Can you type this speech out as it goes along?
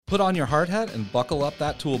Put on your hard hat and buckle up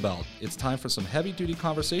that tool belt. It's time for some heavy-duty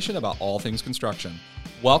conversation about all things construction.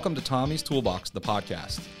 Welcome to Tommy's Toolbox, the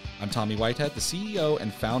podcast. I'm Tommy Whitehead, the CEO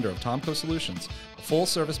and founder of TomCo Solutions, a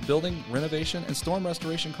full-service building, renovation, and storm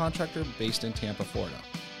restoration contractor based in Tampa, Florida.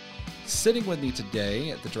 Sitting with me today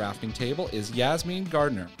at the drafting table is Yasmine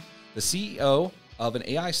Gardiner, the CEO of an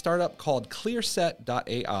AI startup called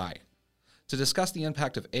ClearSet.AI. To discuss the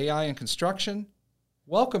impact of AI in construction,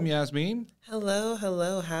 welcome, Yasmine. Hello,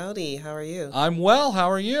 howdy. How are you? I'm well.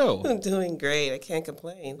 How are you? I'm doing great. I can't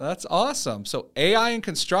complain. That's awesome. So AI in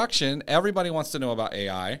construction, everybody wants to know about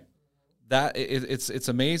AI. It's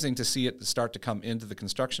amazing to see it start to come into the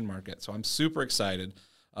construction market. So I'm super excited.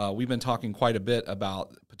 We've been talking quite a bit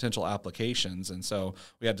about potential applications, and so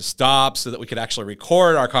we had to stop so that we could actually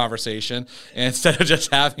record our conversation instead of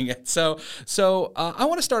just having it. So I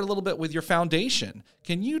want to start a little bit with your foundation.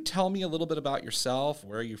 Can you tell me a little bit about yourself?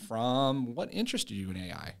 Where are you from? What interested you in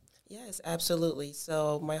AI? Yes, absolutely.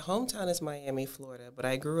 So my hometown is Miami, Florida, but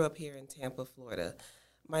I grew up here in Tampa, Florida.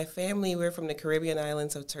 My family, we're from the Caribbean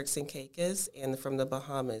islands of Turks and Caicos and from the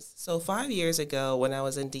Bahamas. So 5 years ago when I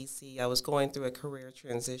was in D.C., I was going through a career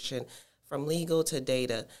transition from legal to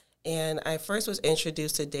data. And I first was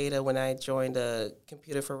introduced to data when I joined a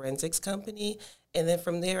computer forensics company. And then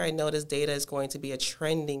from there, I noticed data is going to be a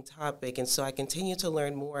trending topic. And so I continued to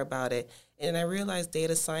learn more about it. And I realized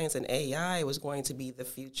data science and AI was going to be the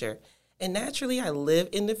future. And naturally, I live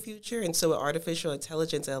in the future, and so with artificial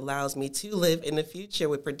intelligence, it allows me to live in the future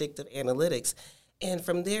with predictive analytics. And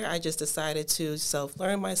from there, I just decided to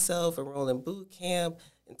self-learn myself, enroll in boot camp,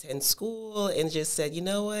 attend school, and just said, you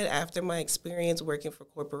know what, after my experience working for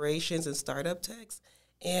corporations and startup techs,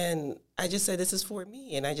 and I just said, this is for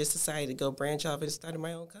me, and I just decided to go branch off and start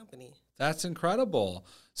my own company. That's incredible.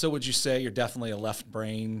 So would you say you're definitely a left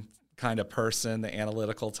brain kind of person, the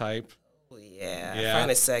analytical type? Yeah, I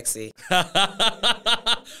find it sexy.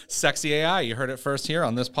 Sexy AI. You heard it first here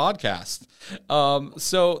on this podcast.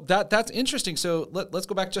 So that's interesting. So let's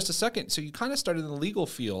go back just a second. So you kind of started in the legal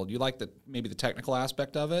field. You like maybe the technical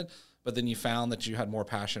aspect of it, but then you found that you had more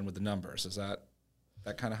passion with the numbers. Is that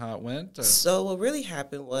kind of how it went? Or? So what really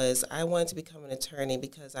happened was I wanted to become an attorney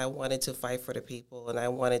because I wanted to fight for the people, and I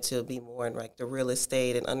wanted to be more in like the real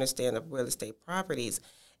estate and understand the real estate properties.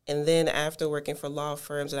 And then after working for law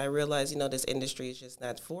firms, and I realized, this industry is just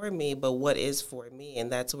not for me, but what is for me?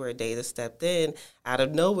 And that's where data stepped in out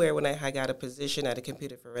of nowhere when I got a position at a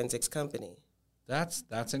computer forensics company. That's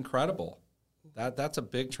incredible. That's a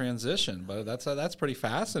big transition, but that's pretty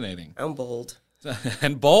fascinating. I'm bold.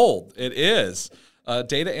 And bold, it is.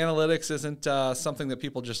 Data analytics isn't something that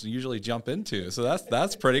people just usually jump into, so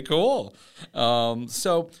that's pretty cool.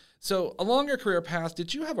 So along your career path,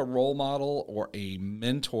 did you have a role model or a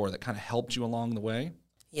mentor that kind of helped you along the way?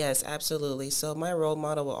 Yes, absolutely. So my role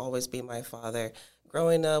model will always be my father.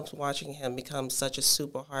 Growing up, watching him become such a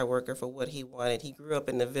super hard worker for what he wanted. He grew up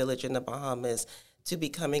in the village in the Bahamas to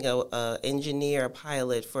becoming a engineer, a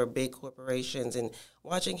pilot for big corporations. And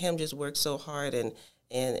watching him just work so hard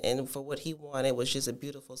and for what he wanted was just a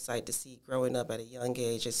beautiful sight to see growing up at a young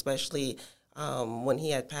age, especially when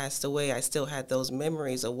he had passed away. I still had those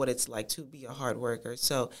memories of what it's like to be a hard worker.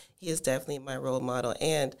 So he is definitely my role model.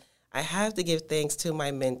 And I have to give thanks to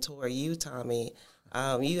my mentor, you, Tommy.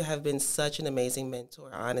 You have been such an amazing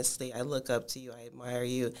mentor. Honestly, I look up to you. I admire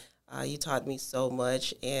you. You taught me so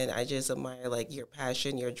much, and I just admire your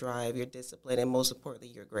passion, your drive, your discipline, and most importantly,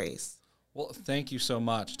 your grace. Well, thank you so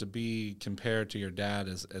much. To be compared to your dad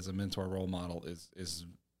as a mentor role model is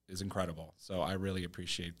incredible. So I really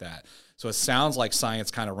appreciate that. So it sounds like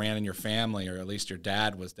science kind of ran in your family, or at least your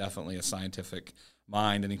dad was definitely a scientific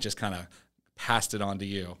mind, and he just kind of passed it on to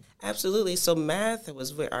you. Absolutely. So math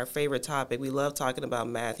was our favorite topic. We love talking about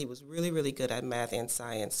math. He was really, really good at math and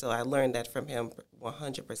science. So I learned that from him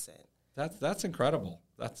 100%. That's incredible.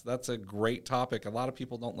 That's a great topic. A lot of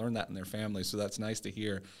people don't learn that in their families, so that's nice to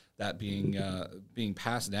hear that being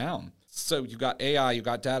passed down. So you got AI, you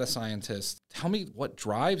got data scientists. Tell me what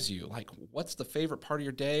drives you. What's the favorite part of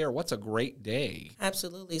your day, or what's a great day?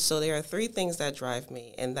 Absolutely. So there are three things that drive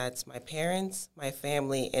me, and that's my parents, my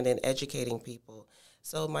family, and then educating people.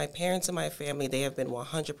 So my parents and my family, they have been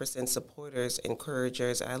 100% supporters,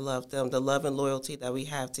 encouragers. I love them. The love and loyalty that we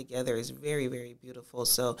have together is very, very beautiful.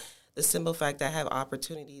 So the simple fact that I have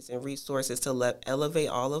opportunities and resources to elevate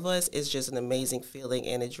all of us is just an amazing feeling,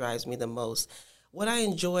 and it drives me the most. What I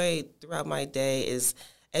enjoy throughout my day is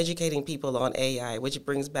educating people on AI, which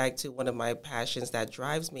brings back to one of my passions that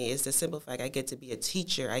drives me, is the simple fact I get to be a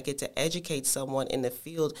teacher. I get to educate someone in the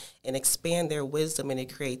field and expand their wisdom and their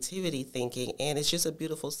creativity thinking. And it's just a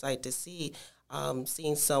beautiful sight to see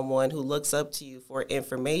seeing someone who looks up to you for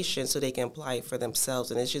information so they can apply it for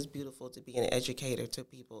themselves. And it's just beautiful to be an educator to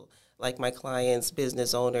people like my clients,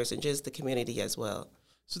 business owners, and just the community as well.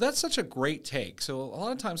 So that's such a great take. So a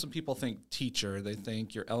lot of times when people think teacher, they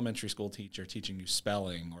think your elementary school teacher teaching you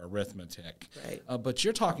spelling or arithmetic. Right. But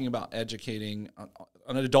you're talking about educating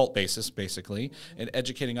on an adult basis, basically, and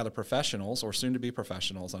educating other professionals or soon-to-be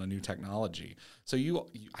professionals on a new technology. So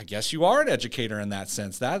I guess you are an educator in that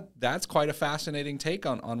sense. That's quite a fascinating take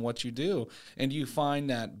on what you do. And you find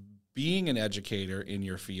that being an educator in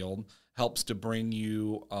your field helps to bring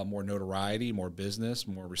you more notoriety, more business,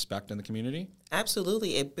 more respect in the community?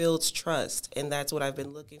 Absolutely. It builds trust, and that's what I've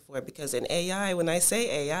been looking for, because in AI, when I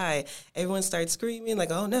say AI, everyone starts screaming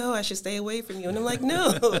like, oh, no, I should stay away from you. And I'm like,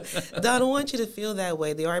 no, I don't want you to feel that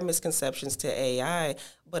way. There are misconceptions to AI,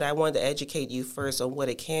 but I wanted to educate you first on what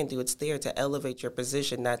it can do. It's there to elevate your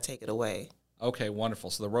position, not take it away. Okay, wonderful.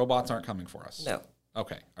 So the robots aren't coming for us? No.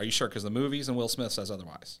 Okay. Are you sure? Because the movies and Will Smith says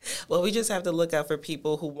otherwise. Well, we just have to look out for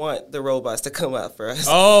people who want the robots to come out for us.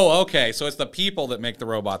 Oh, okay. So it's the people that make the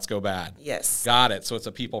robots go bad. Yes. Got it. So it's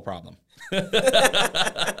a people problem.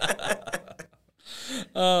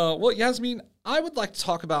 Well, Yasmine, I would like to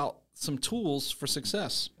talk about some tools for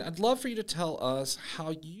success. I'd love for you to tell us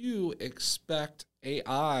how you expect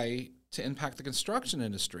AI to impact the construction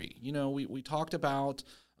industry. You know, we talked about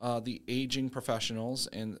the aging professionals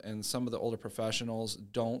and some of the older professionals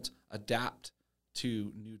don't adapt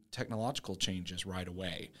to new technological changes right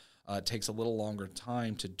away. It takes a little longer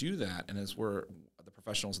time to do that, and as the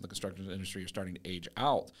professionals in the construction industry are starting to age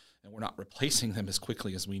out, and we're not replacing them as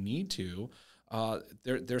quickly as we need to,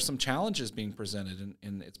 there's some challenges being presented,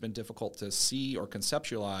 and it's been difficult to see or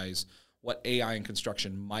conceptualize what AI in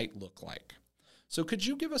construction might look like. So could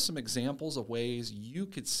you give us some examples of ways you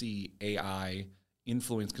could see AI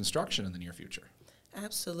influence construction in the near future?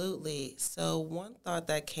 Absolutely. So one thought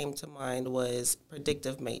that came to mind was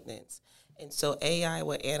predictive maintenance. And so AI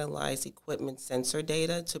will analyze equipment sensor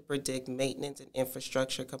data to predict maintenance and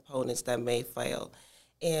infrastructure components that may fail.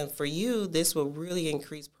 And for you, this will really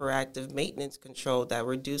increase proactive maintenance control that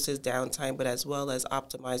reduces downtime, but as well as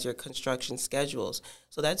optimize your construction schedules.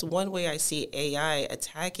 So that's one way I see AI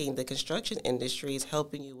attacking the construction industry, is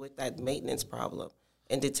helping you with that maintenance problem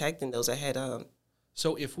and detecting those ahead on.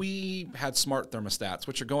 So if we had smart thermostats,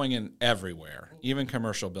 which are going in everywhere, even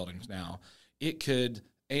commercial buildings now,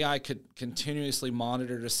 AI could continuously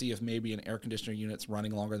monitor to see if maybe an air conditioner unit's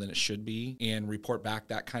running longer than it should be and report back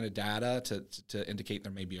that kind of data to indicate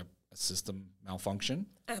there may be a system malfunction?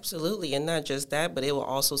 Absolutely. And not just that, but it will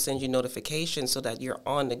also send you notifications so that you're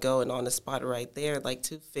on the go and on the spot right there, like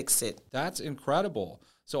to fix it. That's incredible.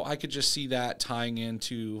 So I could just see that tying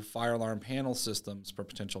into fire alarm panel systems for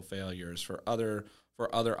potential failures, for other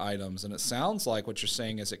items. And it sounds like what you're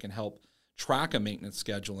saying is it can help track a maintenance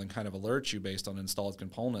schedule and kind of alert you based on installed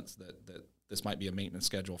components that this might be a maintenance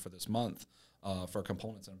schedule for this month for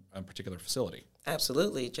components in a particular facility.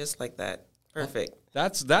 Absolutely, just like that. Perfect.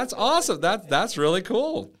 That's awesome. That's really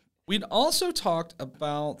cool. We'd also talked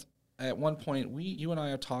about, at one point, you and I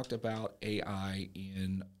have talked about AI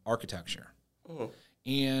in architecture. Mm.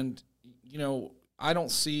 And, you know, I don't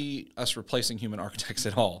see us replacing human architects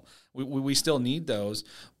at all. We still need those,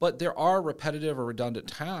 but there are repetitive or redundant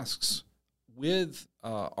tasks with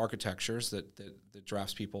architectures that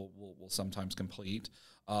draftspeople will sometimes complete,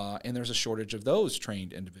 and there's a shortage of those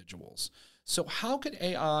trained individuals. So how could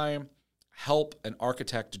AI help an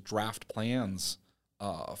architect draft plans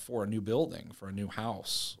for a new building, for a new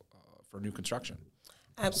house, for new construction?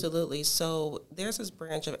 Absolutely. So there's this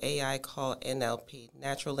branch of AI called NLP,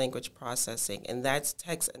 natural language processing, and that's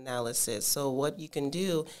text analysis. So what you can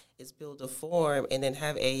do is build a form and then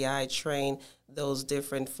have AI train those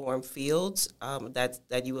different form fields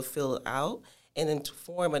that you will fill out, and then to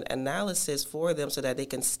form an analysis for them so that they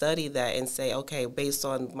can study that and say, okay, based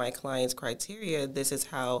on my client's criteria, this is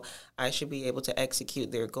how I should be able to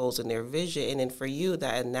execute their goals and their vision. And then for you,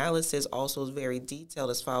 that analysis also is very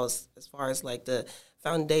detailed as far as like the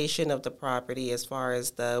foundation of the property, as far as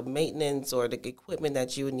the maintenance or the equipment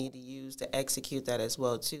that you would need to use to execute that as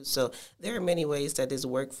well too. So there are many ways that this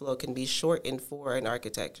workflow can be shortened for an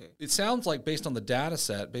architecture. It sounds like based on the data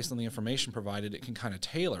set, based on the information provided, it can kind of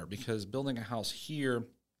tailor, because building a house here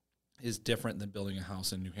is different than building a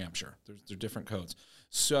house in New Hampshire. They're different codes.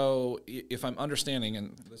 So if I'm understanding,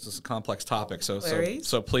 and this is a complex topic, so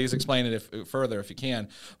please explain it further if you can.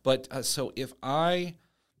 But so if I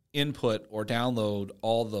input or download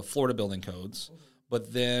all the Florida building codes,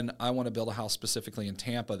 but then I want to build a house specifically in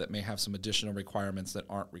Tampa that may have some additional requirements that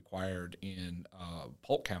aren't required in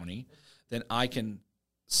Polk County, then I can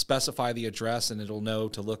specify the address and it'll know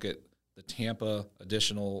to look at the Tampa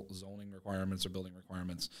additional zoning requirements or building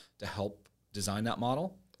requirements to help design that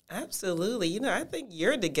model? Absolutely. I think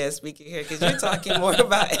you're the guest speaker here because you're talking more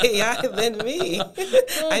about AI than me.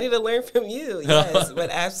 I need to learn from you. Yes, but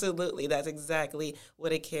absolutely. That's exactly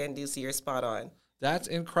what it can do. So you're spot on. That's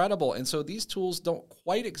incredible. And so these tools don't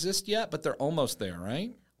quite exist yet, but they're almost there,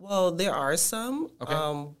 right? Well, there are some,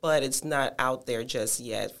 Okay. but it's not out there just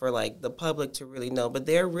yet for like the public to really know. But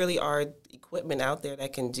there really are equipment out there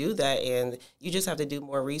that can do that, and you just have to do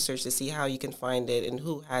more research to see how you can find it and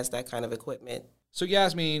who has that kind of equipment. So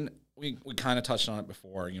Yasmine, we kind of touched on it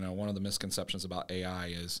before. One of the misconceptions about AI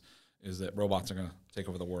is that robots are going to take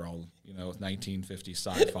over the world. 1950s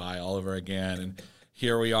sci-fi all over again, and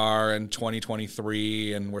here we are in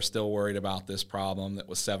 2023, and we're still worried about this problem that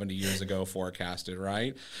was 70 years ago forecasted,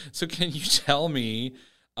 right? So can you tell me,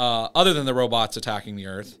 other than the robots attacking the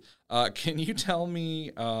Earth, can you tell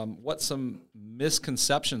me what some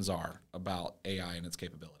misconceptions are about AI and its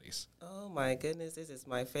capabilities? Oh my goodness, this is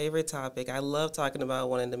my favorite topic. I love talking about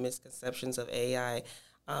one of the misconceptions of AI,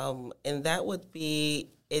 and that would be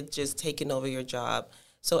it just taking over your job.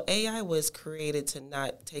 So AI was created to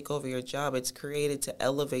not take over your job. It's created to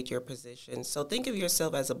elevate your position. So think of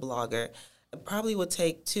yourself as a blogger. It probably would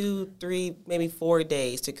take 2, 3, maybe 4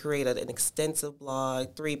 days to create an extensive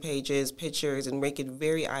blog, 3 pages, pictures, and make it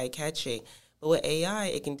very eye-catching. But with AI,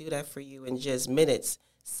 it can do that for you in just minutes,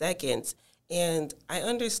 seconds. And I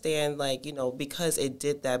understand, because it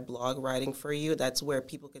did that blog writing for you, that's where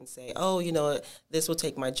people can say, oh, this will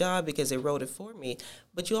take my job because it wrote it for me.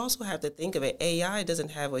 But you also have to think of it. AI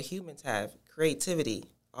doesn't have what humans have, creativity,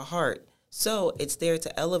 a heart. So it's there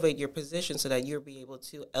to elevate your position so that you'll be able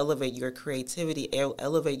to elevate your creativity,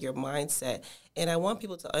 elevate your mindset. And I want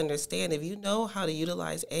people to understand, if you know how to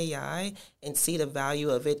utilize AI and see the value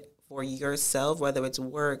of it for yourself, whether it's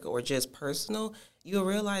work or just personal, you'll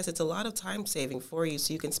realize it's a lot of time saving for you,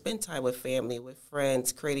 so you can spend time with family, with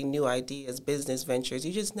friends, creating new ideas, business ventures.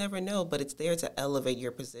 You just never know, but it's there to elevate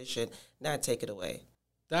your position, not take it away.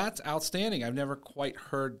 That's outstanding. I've never quite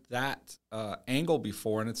heard that angle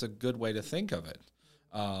before, and it's a good way to think of it.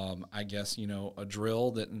 I guess,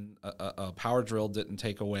 a power drill didn't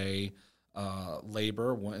take away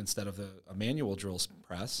labor instead of a manual drill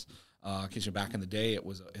press. Because back in the day, it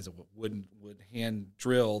was a wood hand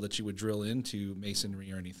drill that you would drill into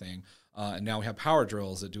masonry or anything. And now we have power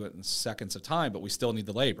drills that do it in seconds of time, but we still need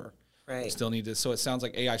the labor. Right. We still need to. So it sounds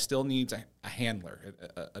like AI still needs a handler,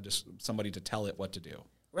 just somebody to tell it what to do.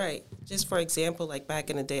 Right. Just for example, like back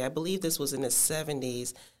in the day, I believe this was in the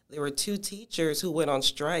 70s, there were 2 teachers who went on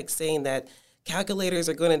strike saying that calculators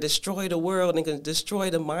are going to destroy the world and going to destroy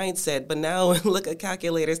the mindset. But now look at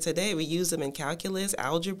calculators today. We use them in calculus,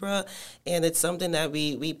 algebra, and it's something that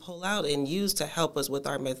we pull out and use to help us with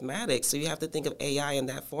our mathematics. So you have to think of AI in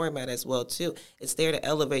that format as well, too. It's there to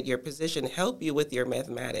elevate your position, help you with your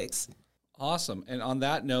mathematics. Awesome. And on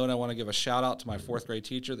that note, I want to give a shout out to my 4th grade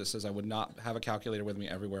teacher that says I would not have a calculator with me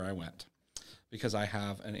everywhere I went, because I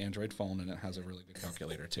have an Android phone and it has a really good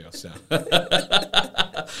calculator too. So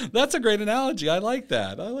that's a great analogy. I like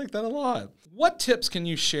that. I like that a lot. What tips can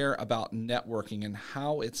you share about networking and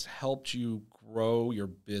how it's helped you grow your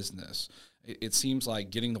business? It seems like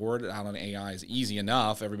getting the word out on AI is easy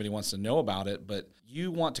enough. Everybody wants to know about it, but you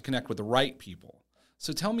want to connect with the right people.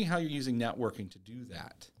 So tell me how you're using networking to do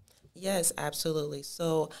that. Yes, absolutely.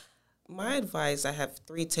 So my advice, I have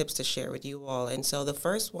 3 tips to share with you all. And so the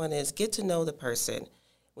first one is get to know the person.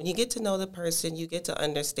 When you get to know the person, you get to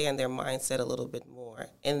understand their mindset a little bit more.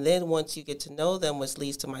 And then once you get to know them, which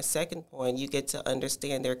leads to my second point, you get to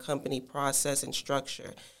understand their company process and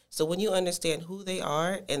structure. So when you understand who they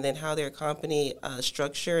are and then how their company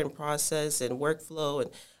structure and process and workflow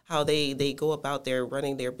and how they go about their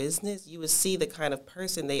running their business, you will see the kind of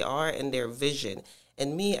person they are and their vision.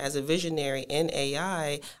 And me, as a visionary in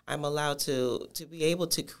AI, I'm allowed to be able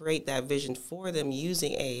to create that vision for them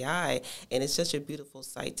using AI. And it's such a beautiful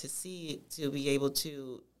sight to see, to be able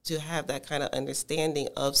to have that kind of understanding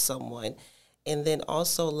of someone. And then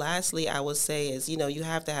also, lastly, I would say is, you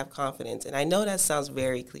have to have confidence. And I know that sounds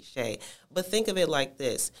very cliche, but think of it like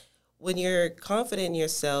this. When you're confident in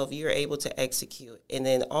yourself, you're able to execute. And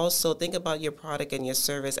then also think about your product and your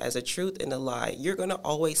service as a truth and a lie. You're going to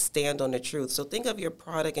always stand on the truth. So think of your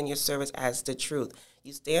product and your service as the truth.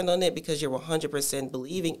 You stand on it because you're 100%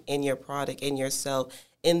 believing in your product, in yourself,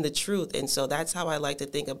 in the truth. And so that's how I like to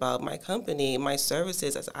think about my company, my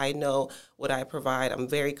services, as I know what I provide. I'm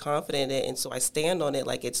very confident in it. And so I stand on it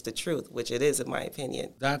like it's the truth, which it is, in my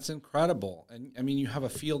opinion. That's incredible. And I mean, you have a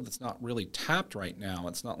field that's not really tapped right now.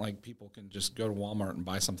 It's not like people can just go to Walmart and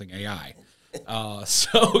buy something AI.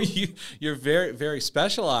 So you're very, very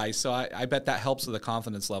specialized. So I bet that helps with the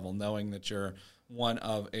confidence level, knowing that you're one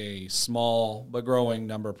of a small but growing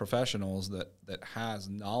number of professionals that has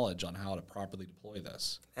knowledge on how to properly deploy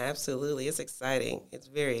this. Absolutely. It's exciting. It's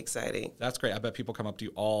very exciting. That's great. I bet people come up to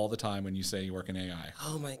you all the time when you say you work in AI.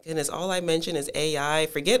 Oh my goodness. All I mention is AI.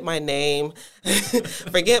 Forget my name.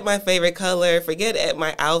 Forget my favorite color. Forget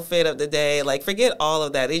my outfit of the day. Like, forget all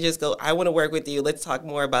of that. They just go, I want to work with you. Let's talk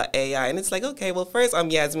more about AI. And it's like, okay, well, first, I'm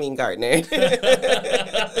Yasmine Gardiner.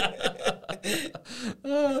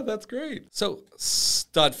 Oh, that's great. So,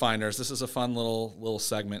 stud finders. This is a fun little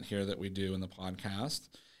segment here that we do in the podcast.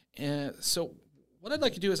 And so, what I'd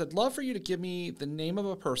like to do is I'd love for you to give me the name of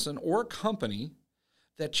a person or a company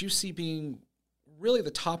that you see being really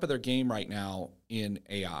the top of their game right now in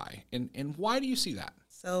AI. And why do you see that?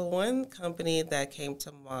 So one company that came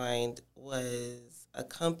to mind was a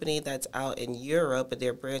company that's out in Europe, but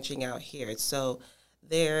they're branching out here. So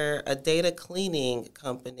they're a data cleaning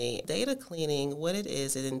company. Data cleaning, what it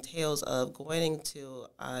is, it entails of going into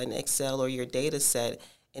an Excel or your data set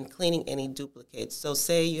and cleaning any duplicates. So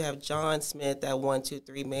say you have John Smith at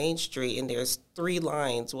 123 Main Street, and there's 3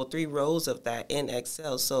 rows of that in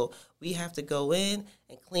Excel. So we have to go in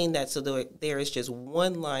and clean that so there is just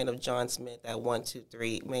one line of John Smith at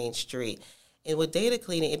 123 Main Street. And with data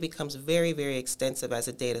cleaning, it becomes very, very extensive as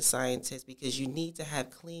a data scientist because you need to have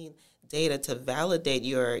clean data to validate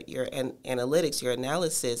your analytics, your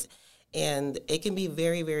analysis. And it can be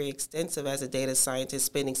very, very extensive as a data scientist,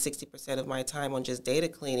 spending 60% of my time on just data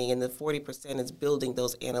cleaning, and the 40% is building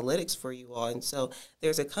those analytics for you all. And so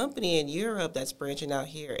there's a company in Europe that's branching out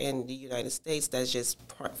here in the United States that's just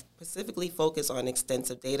specifically focused on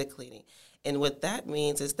extensive data cleaning. And what that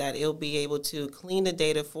means is that it'll be able to clean the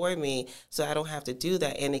data for me so I don't have to do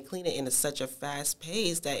that. And they clean it in such a fast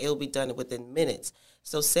pace that it'll be done within minutes.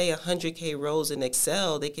 So say 100K rows in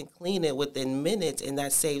Excel, they can clean it within minutes, and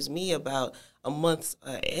that saves me about a month's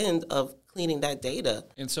end of cleaning that data.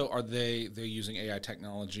 And so are they're using AI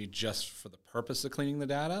technology just for the purpose of cleaning the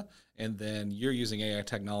data, and then you're using AI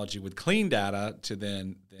technology with clean data to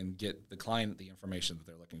then get the client the information that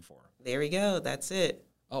they're looking for? There we go. That's it.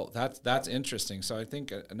 Oh, that's interesting. So I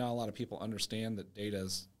think not a lot of people understand that data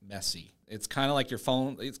is messy. It's kind of like your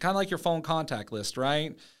phone. It's kind of like your phone contact list,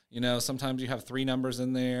 right? You know, sometimes you have 3 numbers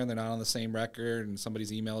in there and they're not on the same record, and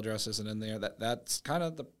somebody's email address isn't in there. That's kind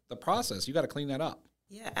of the process. You got to clean that up.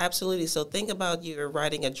 Yeah, absolutely. So think about you're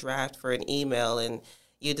writing a draft for an email and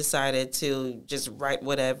you decided to just write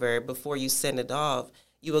whatever before you send it off.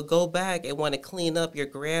 You would go back and want to clean up your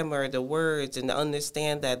grammar, the words, and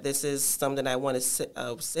understand that this is something I want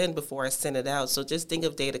to send before I send it out. So just think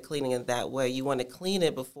of data cleaning in that way. You want to clean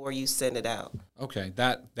it before you send it out. Okay,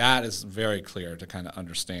 that is very clear to kind of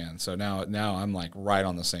understand. So now I'm like right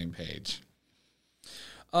on the same page.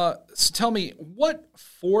 So tell me, what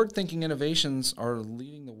forward-thinking innovations are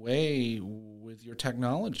leading the way with your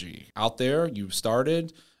technology? Out there, you've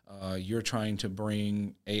started. You're trying to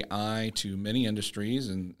bring AI to many industries,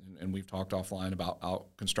 and we've talked offline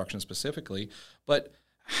about construction specifically. But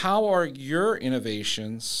how are your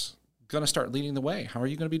innovations going to start leading the way? How are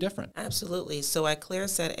you going to be different? Absolutely. So at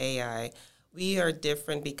ClearSet.AI, we are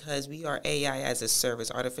different because we are AI as a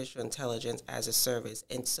service, artificial intelligence as a service.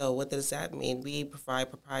 And so what does that mean? We provide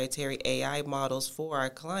proprietary AI models for our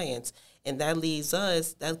clients, and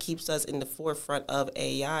that keeps us in the forefront of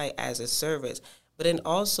AI as a service. But then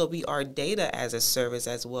also we are data as a service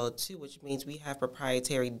as well too, which means we have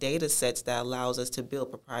proprietary data sets that allows us to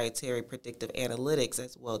build proprietary predictive analytics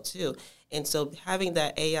as well too. And so having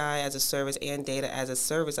that AI as a service and data as a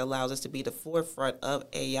service allows us to be the forefront of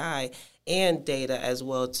AI and data as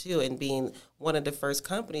well too, and being one of the first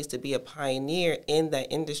companies to be a pioneer in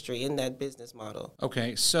that industry, in that business model.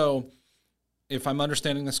 Okay, so if I'm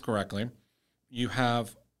understanding this correctly, you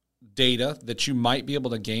have data that you might be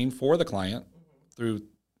able to gain for the client through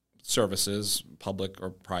services, public or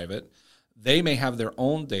private. They may have their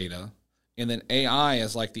own data, and then AI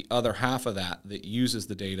is like the other half of that uses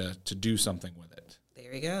the data to do something with it.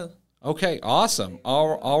 There you go. Okay, awesome.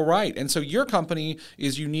 All right. And so your company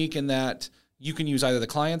is unique in that you can use either the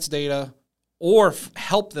client's data or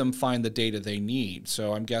help them find the data they need.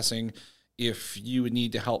 So I'm guessing if you would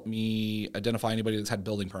need to help me identify anybody that's had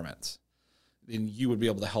building permits, then you would be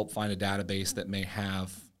able to help find a database that may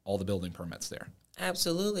have all the building permits there.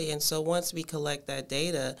 Absolutely. And so once we collect that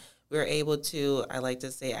data, we're able to, I like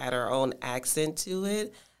to say, add our own accent to it.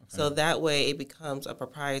 Okay. So that way it becomes a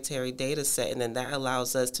proprietary data set, and then that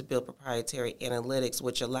allows us to build proprietary analytics,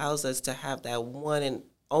 which allows us to have that one and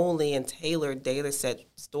only and tailored data set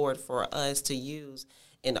stored for us to use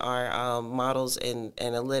in our models and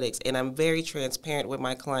analytics. And I'm very transparent with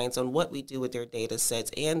my clients on what we do with their data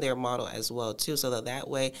sets and their model as well, too, so that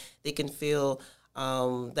way they can feel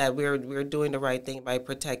that we're doing the right thing by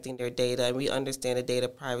protecting their data, and we understand the data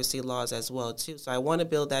privacy laws as well too. So I want to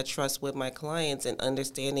build that trust with my clients and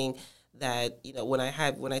understanding that when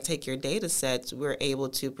I take your data sets, we're able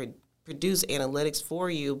to produce analytics for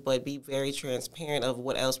you, but be very transparent of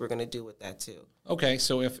what else we're going to do with that too. Okay,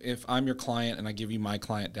 so if I'm your client and I give you my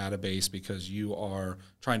client database because you are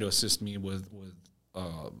trying to assist me with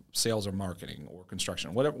sales or marketing or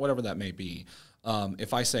construction, whatever that may be,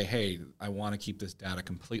 if I say, hey, I want to keep this data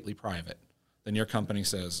completely private, then your company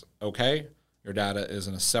says, okay, your data is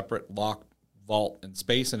in a separate locked vault and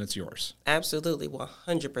space and it's yours. Absolutely,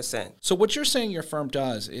 100%. So what you're saying your firm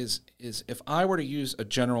does is if I were to use a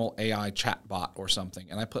general AI chatbot or something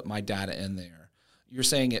and I put my data in there, you're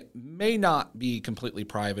saying it may not be completely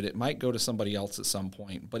private. It might go to somebody else at some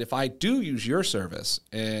point. But if I do use your service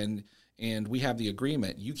and we have the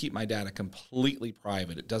agreement, you keep my data completely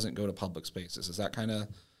private. It doesn't go to public spaces. Is that kind of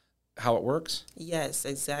how it works? Yes,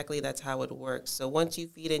 exactly. That's how it works. So once you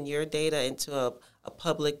feed in your data into a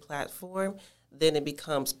public platform, then it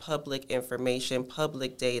becomes public information,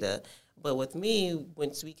 public data. But with me,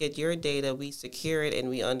 once we get your data, we secure it and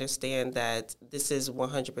we understand that this is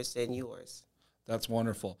 100% yours. That's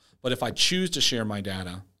wonderful. But if I choose to share my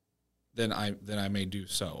data, then I may do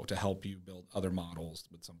so to help you build other models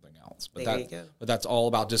with something else. But there you go. But that's all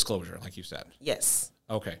about disclosure, like you said. Yes.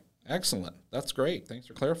 Okay. Excellent. That's great. Thanks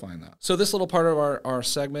for clarifying that. So this little part of our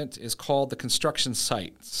segment is called the construction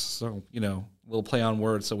site. So, we'll play on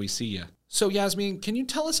words so we see you. So, Yasmine, can you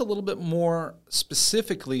tell us a little bit more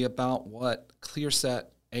specifically about what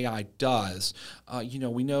ClearSet.AI does?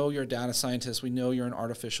 We know you're a data scientist. We know you're in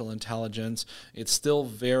artificial intelligence. It's still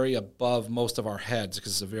very above most of our heads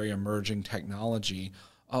because it's a very emerging technology.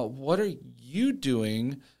 What are you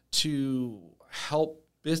doing to help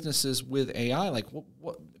businesses with AI? Like,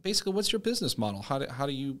 basically, what's your business model? How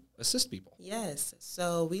do you assist people? Yes.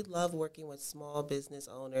 So we love working with small business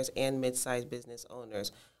owners and mid-sized business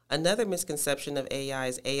owners. Another misconception of AI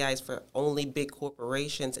is for only big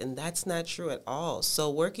corporations, and that's not true at all. So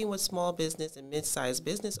working with small business and mid-sized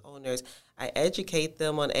business owners, I educate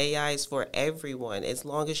them on AIs for everyone, as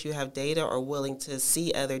long as you have data or willing to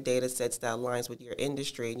see other data sets that aligns with your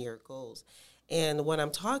industry and your goals. And when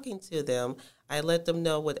I'm talking to them, I let them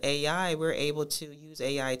know with AI, we're able to use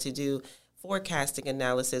AI to do forecasting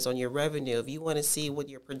analysis on your revenue. If you want to see what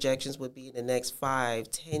your projections would be in the next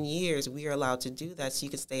 5-10 years, we are allowed to do that so you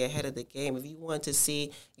can stay ahead of the game. If you want to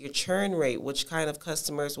see your churn rate, which kind of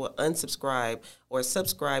customers will unsubscribe or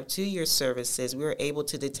subscribe to your services, we're able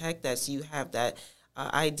to detect that so you have that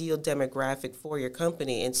ideal demographic for your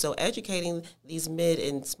company. And so educating these mid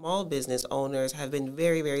and small business owners have been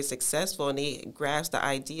very, very successful, and they grasp the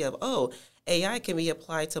idea of, AI can be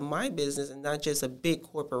applied to my business and not just a big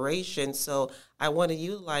corporation. So I want to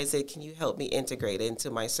utilize it. Can you help me integrate it into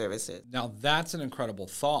my services? Now, that's an incredible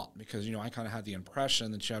thought because, I kind of had the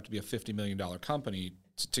impression that you have to be a $50 million company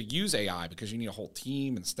to use AI because you need a whole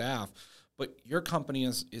team and staff. But your company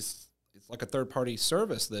is like a third-party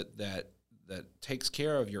service that takes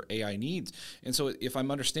care of your AI needs. And so if I'm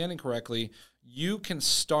understanding correctly, you can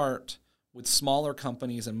start with smaller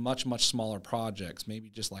companies and much, much smaller projects, maybe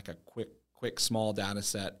just like a quick small data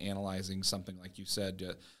set analyzing something like you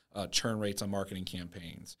said, churn rates on marketing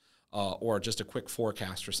campaigns, or just a quick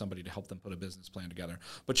forecast for somebody to help them put a business plan together.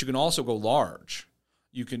 But you can also go large.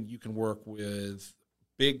 You can work with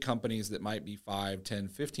big companies that might be $5, $10,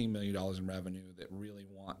 $15 million in revenue that really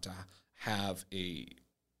want to have a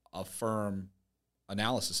firm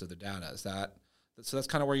analysis of the data. So that's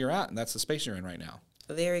kind of where you're at, and that's the space you're in right now.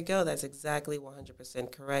 There you go. That's exactly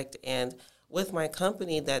 100% correct. And with my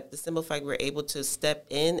company, that the simple fact we're able to step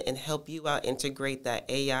in and help you out, integrate that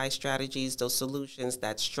AI strategies, those solutions,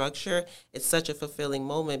 that structure, it's such a fulfilling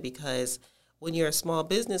moment because when you're a small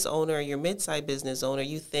business owner or you're a mid-sized business owner,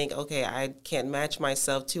 you think, okay, I can't match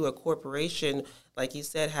myself to a corporation, like you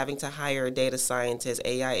said, having to hire data scientists,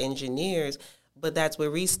 AI engineers. But that's where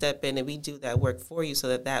we step in and we do that work for you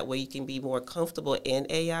so that way you can be more comfortable in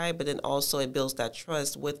AI, but then also it builds that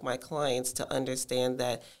trust with my clients to understand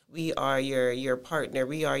that we are your partner,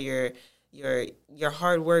 we are your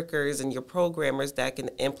hard workers and your programmers that can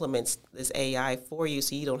implement this AI for you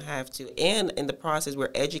so you don't have to. And in the process, we're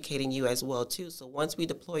educating you as well, too. So once we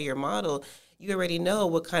deploy your model, you already know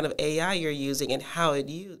what kind of AI you're using and how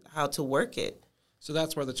to work it. So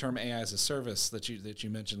that's where the term AI as a service that you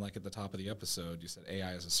mentioned, like at the top of the episode, you said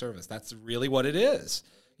AI as a service. That's really what it is.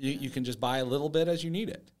 You can just buy a little bit as you need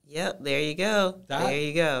it. Yep, there you go. There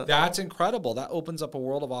you go. That's incredible. That opens up a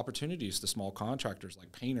world of opportunities to small contractors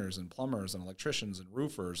like painters and plumbers and electricians and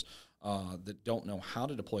roofers that don't know how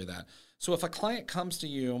to deploy that. So if a client comes to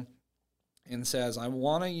you and says, I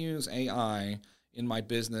want to use AI in my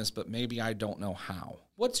business, but maybe I don't know how,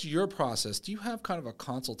 what's your process? Do you have kind of a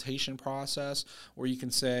consultation process where you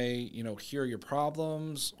can say, here are your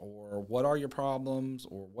problems, or what are your problems,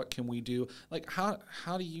 or what can we do? Like, how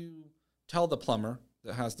do you tell the plumber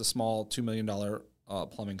that has the small $2 million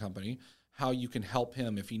plumbing company how you can help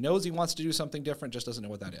him if he knows he wants to do something different, just doesn't know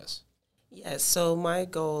what that is? Yes, so my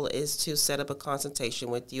goal is to set up a consultation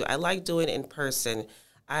with you. I like doing it in person.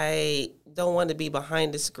 I don't want to be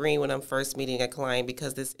behind the screen when I'm first meeting a client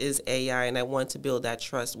because this is AI, and I want to build that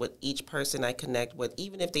trust with each person I connect with.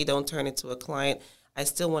 Even if they don't turn into a client, I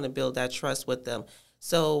still want to build that trust with them.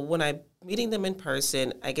 So when I'm meeting them in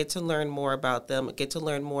person, I get to learn more about them, get to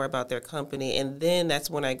learn more about their company, and then that's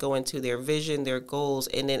when I go into their vision, their goals,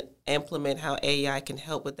 and then implement how AI can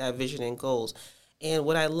help with that vision and goals. And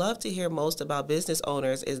what I love to hear most about business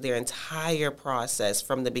owners is their entire process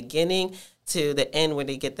from the beginning to the end when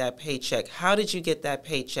they get that paycheck. How did you get that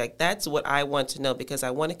paycheck? That's what I want to know, because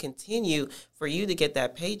I want to continue for you to get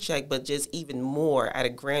that paycheck, but just even more at a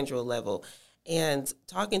grander level. And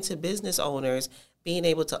talking to business owners, being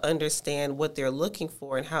able to understand what they're looking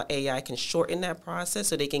for and how AI can shorten that process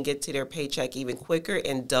so they can get to their paycheck even quicker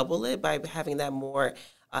and double it by having that more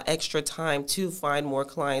extra time to find more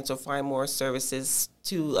clients or find more services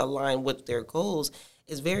to align with their goals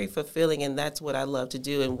is very fulfilling. And that's what I love to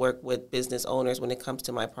do and work with business owners when it comes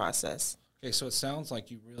to my process. Okay, so it sounds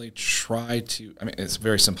like you really try to, it's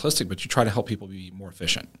very simplistic, but you try to help people be more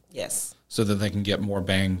efficient. Yes. So that they can get more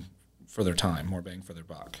bang for their time, more bang for their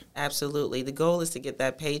buck. Absolutely. The goal is to get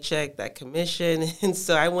that paycheck, that commission. And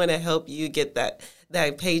so I want to help you get that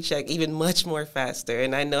paycheck even much more faster.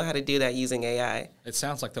 And I know how to do that using AI. It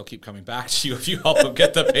sounds like they'll keep coming back to you if you help them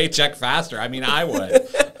get the paycheck faster. I mean, I would.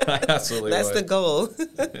 I absolutely That's would. the goal.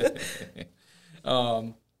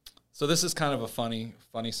 So this is kind of a funny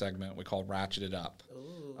segment we call Ratcheted Up.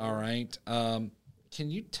 Ooh. All right. Can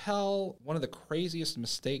you tell one of the craziest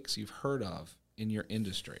mistakes you've heard of in your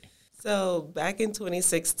industry? So back in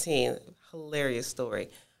 2016, hilarious story,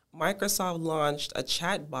 Microsoft launched a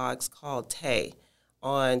chat box called Tay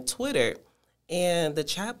on Twitter. And the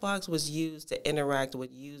chat box was used to interact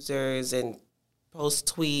with users and post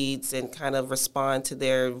tweets and kind of respond to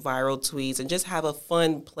their viral tweets and just have a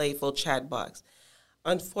fun, playful chat box.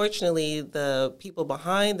 Unfortunately, the people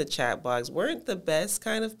behind the chat box weren't the best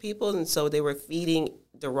kind of people, and so they were feeding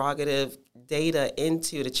derogative data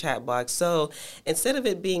into the chat box. So instead of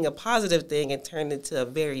it being a positive thing, it turned into a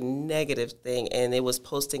very negative thing, and it was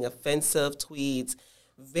posting offensive tweets,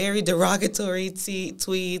 very derogatory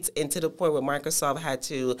tweets, and to the point where Microsoft had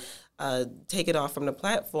to take it off from the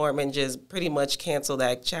platform and just pretty much cancel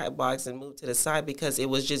that chat box and move to the side because it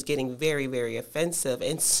was just getting very, very offensive.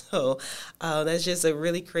 And so that's just a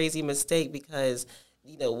really crazy mistake because,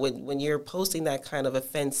 when you're posting that kind of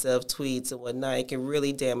offensive tweets and whatnot, it can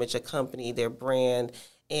really damage a company, their brand.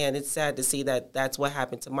 And it's sad to see that that's what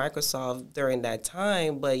happened to Microsoft during that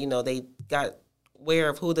time. But, they got aware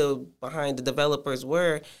of who behind the developers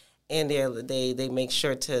were, and they make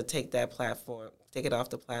sure to take it off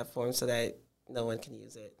the platform so that no one can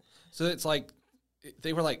use it. So it's like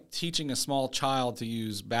they were like teaching a small child to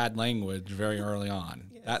use bad language very early on.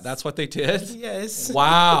 Yes. That's what they did? Yes.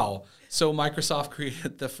 Wow. So Microsoft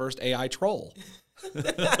created the first AI troll.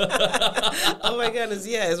 Oh my goodness,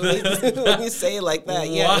 yes. When you say it like that,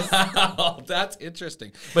 yes. Wow, that's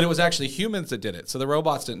interesting. But it was actually humans that did it. So the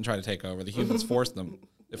robots didn't try to take over. The humans forced them.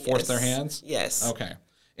 It forced their hands? Yes. Okay.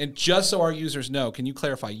 And just so our users know, can you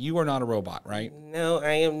clarify, you are not a robot, right? No,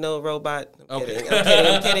 I am no robot. I'm okay.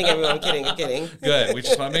 kidding, everyone. I'm kidding. Good. We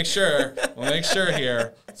just want to make sure. We'll make sure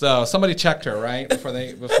here. So somebody checked her, right,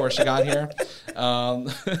 before she got here.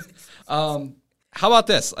 How about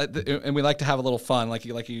this? And we like to have a little fun, like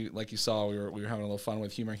you saw. We were having a little fun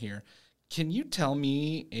with humor here. Can you tell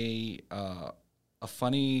me a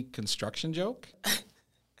funny construction joke?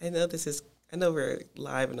 I know we're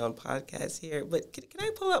live and on podcast here, but can I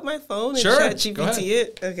pull up my phone and sure, chat GPT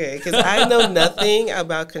it? Okay, because I know nothing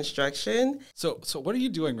about construction. So what are you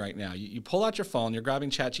doing right now? You pull out your phone, you're grabbing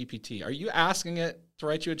chat GPT. Are you asking it to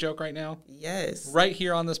write you a joke right now? Yes. Right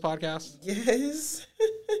here on this podcast? Yes,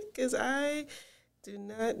 because I do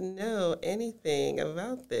not know anything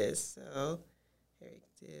about this. So here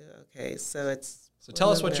we do. Okay, so tell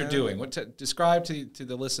us what you're doing. Describe to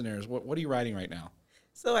the listeners, what are you writing right now?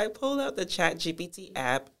 So I pulled out the ChatGPT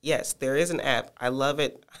app. Yes, there is an app. I love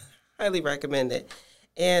it. Highly recommend it.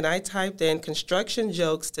 And I typed in construction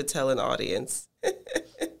jokes to tell an audience.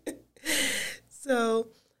 So,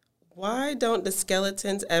 why don't the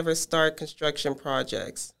skeletons ever start construction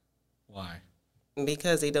projects? Why?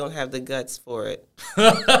 Because they don't have the guts for it.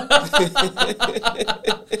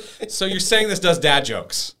 So you're saying this does dad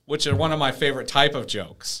jokes, which are one of my favorite type of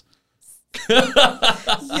jokes.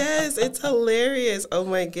 Yes, it's hilarious. Oh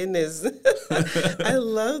my goodness. I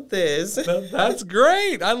love this. That's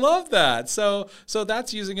great. I love that. So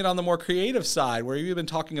that's using it on the more creative side where you've been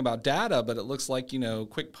talking about data, but it looks like,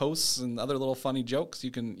 quick posts and other little funny jokes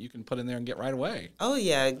you can put in there and get right away. Oh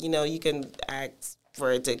yeah, you can ask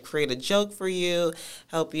for it to create a joke for you,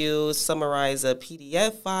 help you summarize a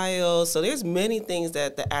PDF file. So there's many things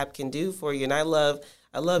that the app can do for you, and I love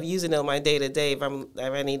using it on my day-to-day. If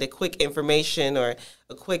I need a quick information or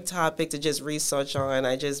a quick topic to just research on,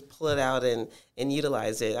 I just pull it out and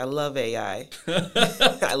utilize it. I love AI.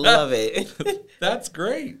 I love it. That's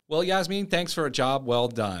great. Well, Yasmine, thanks for a job well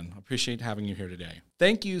done. Appreciate having you here today.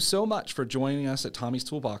 Thank you so much for joining us at Tommy's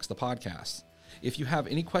Toolbox, the podcast. If you have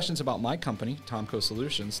any questions about my company, TomCo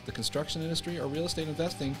Solutions, the construction industry, or real estate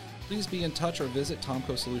investing, please be in touch or visit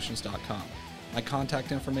TomCoSolutions.com. My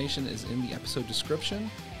contact information is in the episode description,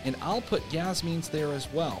 and I'll put Yasmine's there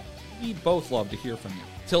as well. We'd both love to hear from you.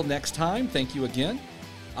 Till next time, thank you again.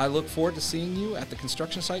 I look forward to seeing you at the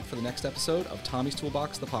construction site for the next episode of Tommy's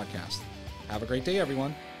Toolbox, the podcast. Have a great day,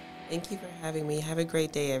 everyone. Thank you for having me. Have a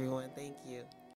great day, everyone. Thank you.